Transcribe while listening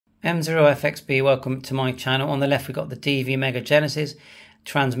M0FXB, welcome to my channel. On the left we've got the DV Mega Genesis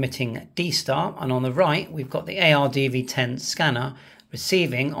transmitting Dstar, and on the right we've got the AR DV10 scanner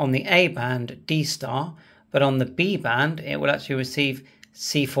receiving on the A band Dstar, but on the B band it will actually receive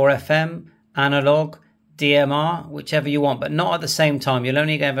C4FM, analog, DMR, whichever you want, but not at the same time. You're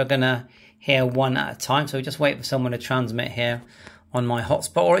only ever going to hear one at a time, so just wait for someone to transmit here on my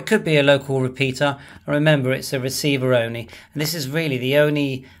hotspot, or it could be a local repeater. And remember, it's a receiver only, and this is really the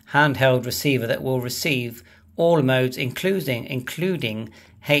only handheld receiver that will receive all modes, including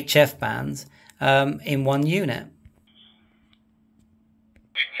HF bands, in one unit.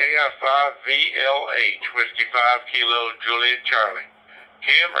 KF5VLH, Whiskey 5 Kilo Juliet Charlie.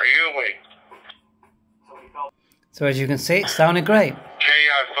 Kim, are you awake? So as you can see, it sounded great.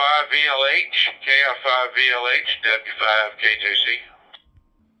 KF5VLH, W5KJC.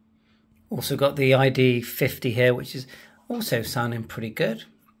 Also got the ID50 here, which is also sounding pretty good.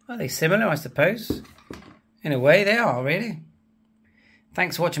 Are they similar, I suppose? In a way, they are, really.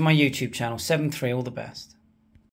 Thanks for watching my YouTube channel. 7-3, all the best.